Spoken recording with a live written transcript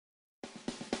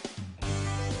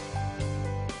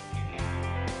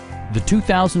the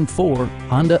 2004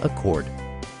 Honda Accord.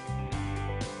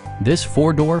 This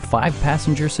four-door,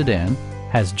 five-passenger sedan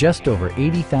has just over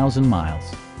 80,000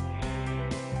 miles.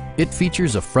 It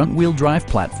features a front-wheel drive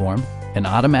platform, an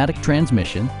automatic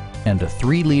transmission, and a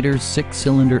 3-liter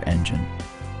six-cylinder engine.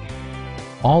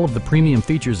 All of the premium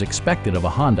features expected of a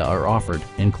Honda are offered,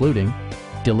 including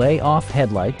delay-off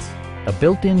headlights, a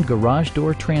built-in garage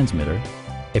door transmitter,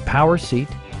 a power seat,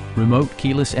 remote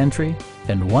keyless entry,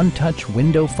 and one-touch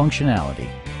window functionality.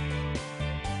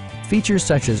 Features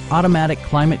such as automatic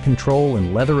climate control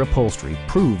and leather upholstery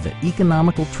prove that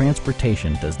economical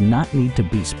transportation does not need to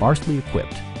be sparsely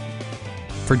equipped.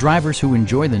 For drivers who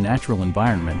enjoy the natural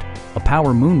environment, a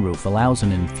power moonroof allows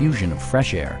an infusion of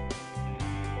fresh air.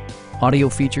 Audio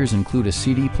features include a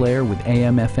CD player with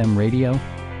AM/FM radio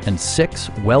and 6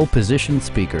 well-positioned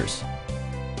speakers.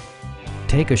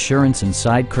 Take assurance in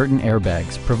side curtain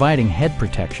airbags, providing head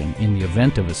protection in the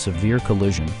event of a severe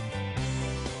collision.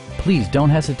 Please don't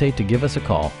hesitate to give us a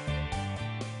call.